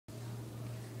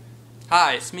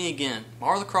Hi, it's me again,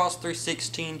 Marlacross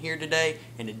 316 here today,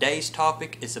 and today's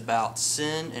topic is about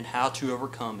sin and how to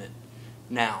overcome it.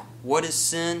 Now, what is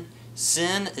sin?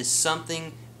 Sin is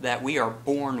something that we are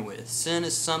born with. Sin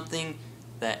is something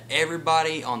that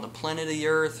everybody on the planet of the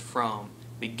earth, from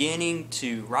beginning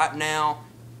to right now,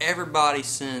 everybody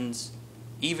sins,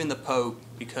 even the Pope,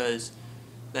 because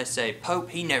they say, Pope,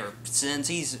 he never sins,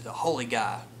 he's a holy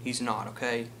guy. He's not,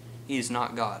 okay? He is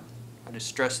not God. I just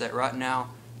stress that right now.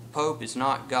 Pope is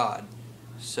not God.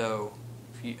 So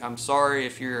I'm sorry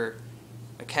if you're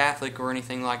a Catholic or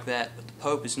anything like that, but the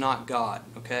Pope is not God,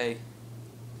 okay?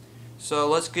 So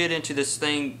let's get into this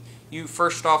thing.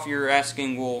 First off, you're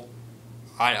asking, well,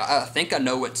 I think I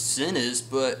know what sin is,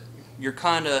 but you're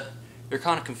kind of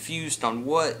confused on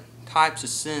what types of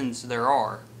sins there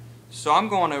are. So I'm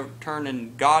going to turn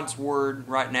in God's Word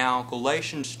right now,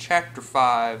 Galatians chapter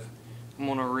 5. I'm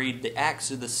going to read the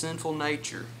acts of the sinful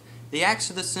nature. The acts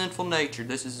of the sinful nature,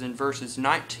 this is in verses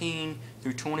 19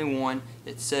 through 21.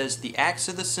 It says, the acts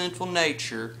of the sinful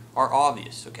nature are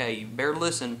obvious. Okay, you better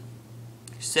listen.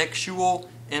 Sexual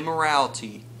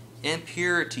immorality,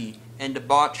 impurity and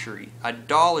debauchery,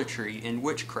 idolatry and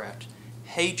witchcraft,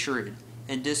 hatred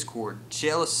and discord,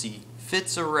 jealousy,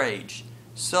 fits of rage,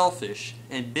 selfish,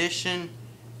 ambition,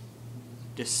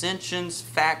 dissensions,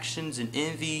 factions, and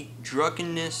envy,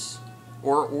 drunkenness,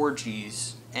 or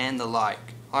orgies, and the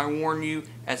like. I warn you,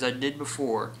 as I did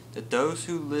before, that those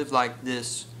who live like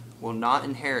this will not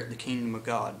inherit the kingdom of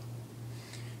God.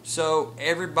 So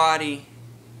everybody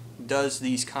does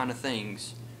these kind of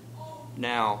things.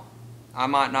 Now, I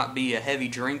might not be a heavy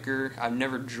drinker. I've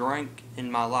never drank in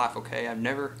my life, okay? I've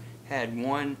never had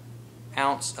 1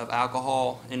 ounce of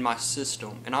alcohol in my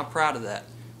system, and I'm proud of that.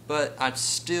 But I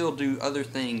still do other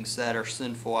things that are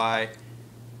sinful. I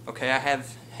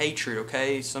have hatred,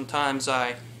 okay? Sometimes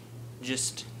I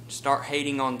just start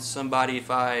hating on somebody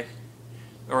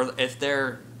if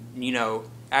they're,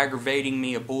 aggravating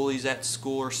me, a bullies at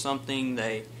school or something.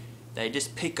 They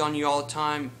just pick on you all the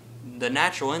time. The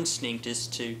natural instinct is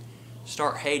to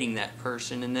start hating that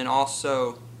person. And then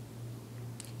also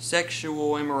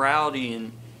sexual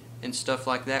immorality and stuff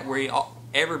like that, where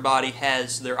everybody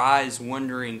has their eyes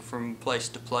wandering from place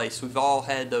to place. We've all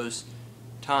had those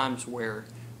times where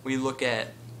we look at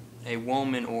a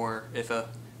woman, or if a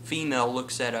female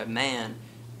looks at a man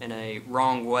in a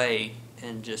wrong way,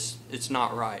 and just, it's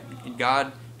not right.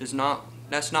 That's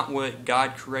not what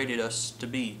God created us to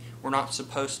be. We're not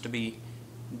supposed to be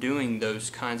doing those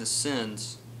kinds of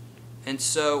sins. And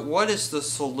so what is the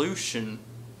solution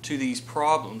to these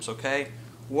problems, okay?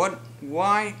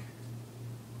 Why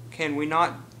can we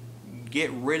not get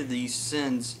rid of these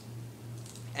sins,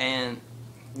 and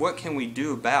what can we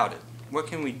do about it? What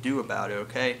can we do about it,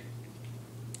 okay?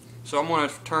 So I'm going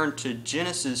to turn to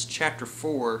Genesis chapter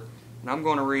 4, and I'm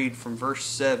going to read from verse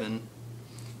 7.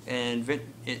 And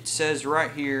it says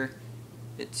right here,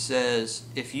 it says,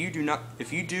 if you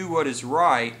do what is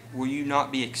right, will you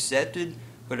not be accepted?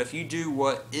 But if you do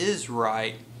what is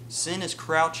right, sin is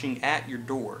crouching at your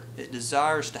door. It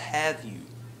desires to have you,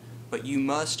 but you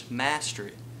must master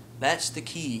it. That's the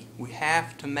key. We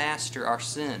have to master our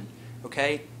sin.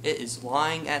 Okay? It is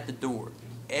lying at the door.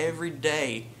 Every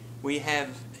day we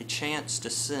have a chance to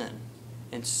sin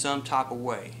in some type of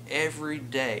way. Every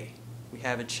day we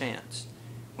have a chance.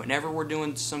 Whenever we're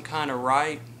doing some kind of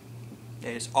right,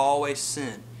 there's always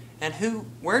sin. And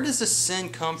where does the sin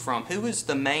come from? Who is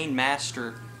the main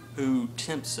master who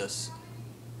tempts us?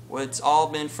 Well, it's all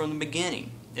been from the beginning.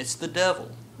 It's the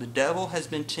devil. The devil has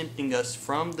been tempting us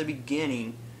from the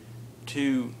beginning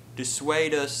to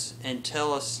dissuade us and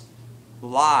tell us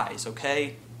lies,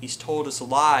 okay? He's told us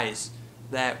lies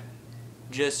that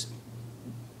just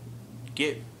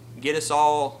get us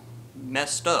all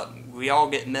messed up. We all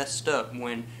get messed up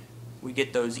when we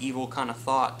get those evil kind of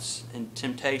thoughts and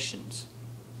temptations.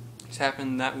 It's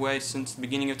happened that way since the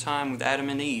beginning of time with Adam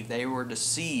and Eve. They were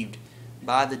deceived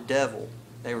by the devil.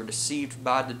 They were deceived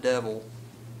by the devil.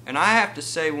 And I have to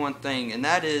say one thing, and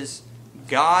that is,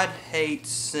 God hates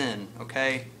sin,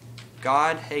 okay?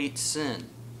 God hates sin.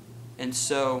 And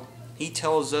so He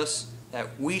tells us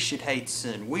that we should hate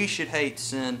sin. We should hate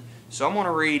sin. So I'm going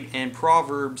to read in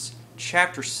Proverbs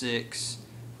chapter 6,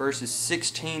 verses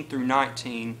 16 through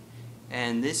 19.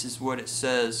 And this is what it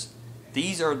says.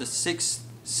 These are the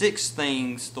six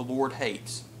things the Lord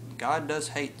hates. God does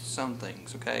hate some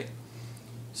things, okay?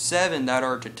 7 that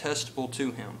are detestable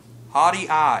to Him. Haughty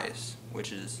eyes,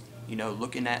 which is,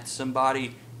 looking at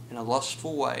somebody in a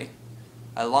lustful way.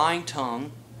 A lying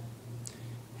tongue.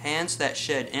 Hands that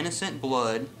shed innocent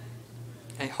blood.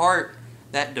 A heart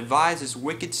that devises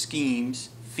wicked schemes,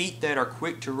 feet that are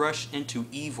quick to rush into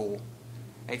evil,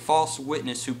 a false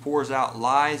witness who pours out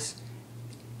lies,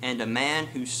 and a man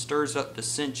who stirs up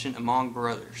dissension among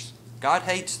brothers. God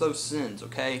hates those sins,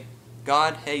 okay?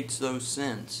 God hates those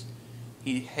sins.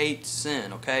 He hates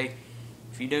sin, okay?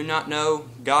 If you do not know,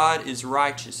 God is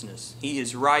righteousness. He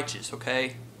is righteous,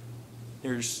 okay?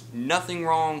 There's nothing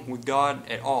wrong with God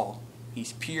at all.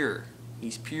 He's pure.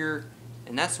 He's pure,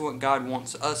 and that's what God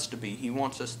wants us to be. He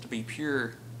wants us to be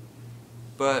pure.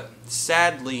 But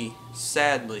sadly,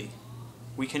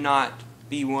 we cannot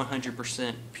be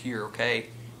 100% pure, okay?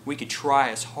 We could try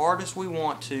as hard as we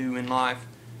want to in life,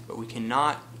 but we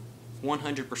cannot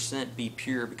 100% be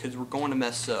pure because we're going to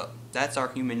mess up. That's our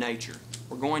human nature.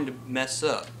 We're going to mess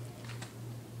up.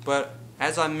 But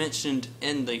as I mentioned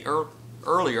in the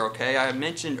earlier, okay, I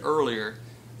mentioned earlier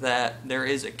that there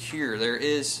is a cure. There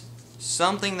is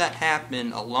something that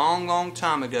happened a long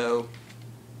time ago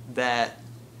that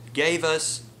gave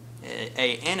us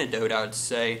a antidote, I would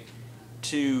say,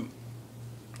 to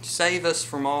save us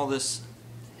from all this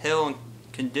hell and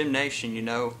condemnation. You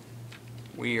know,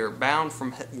 we are bound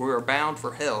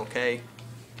for hell, okay?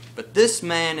 But this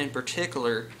man in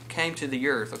particular came to the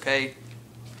earth, okay?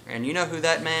 And you know who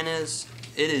that man is?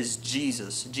 It is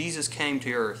Jesus. Jesus came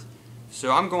to earth.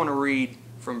 So I'm going to read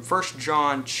from 1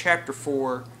 John chapter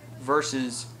 4,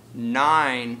 verses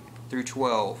 9 through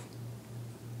 12.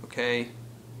 Okay?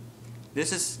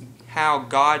 This is how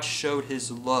God showed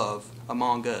His love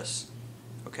among us.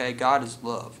 Okay? God is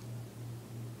love.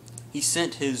 He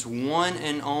sent His one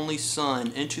and only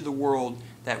Son into the world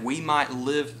that we might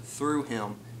live through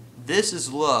Him. This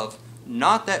is love,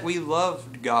 not that we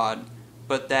loved God,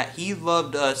 but that He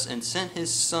loved us and sent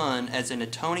His Son as an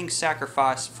atoning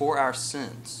sacrifice for our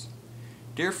sins.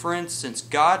 Dear friends, since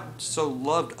God so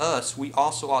loved us, we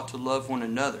also ought to love one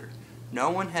another. No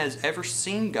one has ever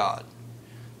seen God.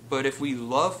 But if we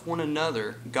love one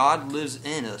another, God lives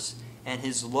in us, and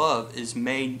His love is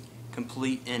made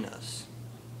complete in us.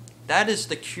 That is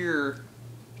the cure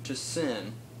to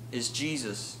sin, is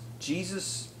Jesus.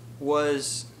 Jesus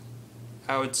was,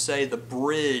 I would say, the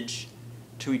bridge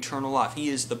to eternal life. He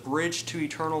is the bridge to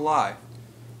eternal life.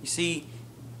 You see,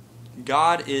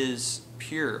 God is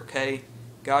pure, okay?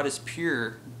 God is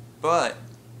pure, but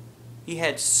He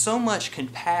had so much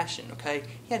compassion, okay?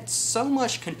 He had so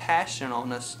much compassion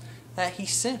on us that He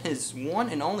sent His one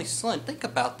and only Son. Think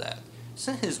about that.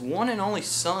 Sent His one and only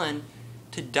Son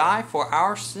to die for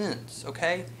our sins,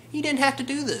 okay? He didn't have to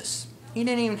do this. He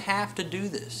didn't even have to do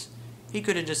this. He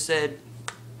could have just said,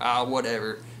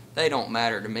 whatever, they don't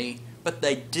matter to me. But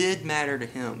they did matter to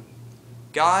Him.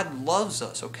 God loves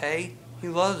us, okay? He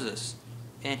loves us.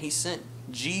 And He sent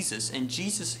Jesus. And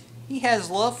Jesus, He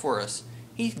has love for us.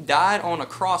 He died on a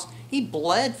cross. He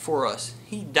bled for us.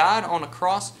 He died on a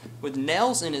cross with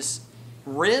nails in His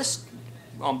wrist,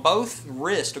 on both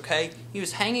wrists, okay? He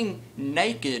was hanging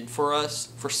naked for us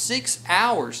for 6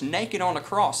 hours, naked on a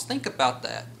cross. Think about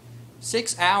that.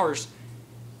 6 hours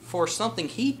for something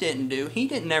He didn't do. He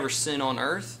didn't never sin on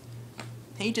earth.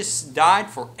 He just died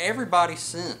for everybody's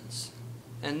sins.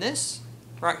 And this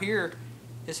right here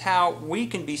is how we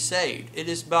can be saved. It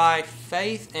is by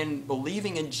faith and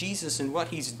believing in Jesus and what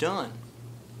He's done.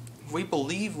 If we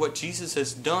believe what Jesus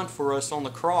has done for us on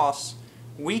the cross,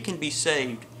 we can be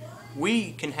saved.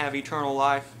 We can have eternal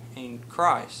life in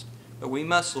Christ. But we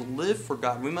must live for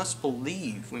God. We must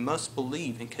believe. We must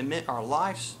believe and commit our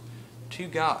lives to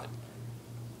God.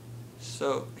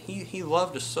 So He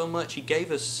loved us so much. He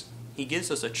gives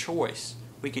us a choice.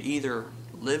 We could either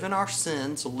live in our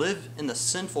sins, live in the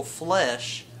sinful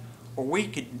flesh, or we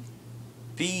could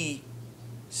be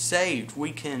saved.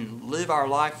 We can live our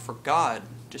life for God.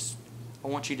 I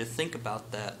want you to think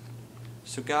about that.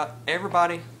 So God,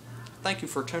 everybody, thank you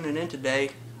for tuning in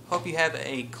today. Hope you have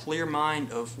a clear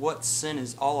mind of what sin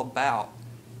is all about.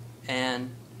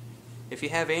 And if you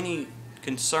have any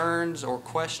concerns or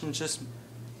questions, just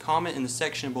comment in the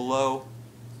section below.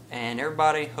 And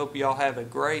everybody, hope you all have a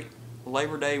great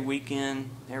Labor Day weekend.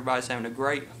 Everybody's having a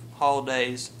great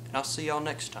holidays. And I'll see y'all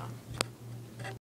next time.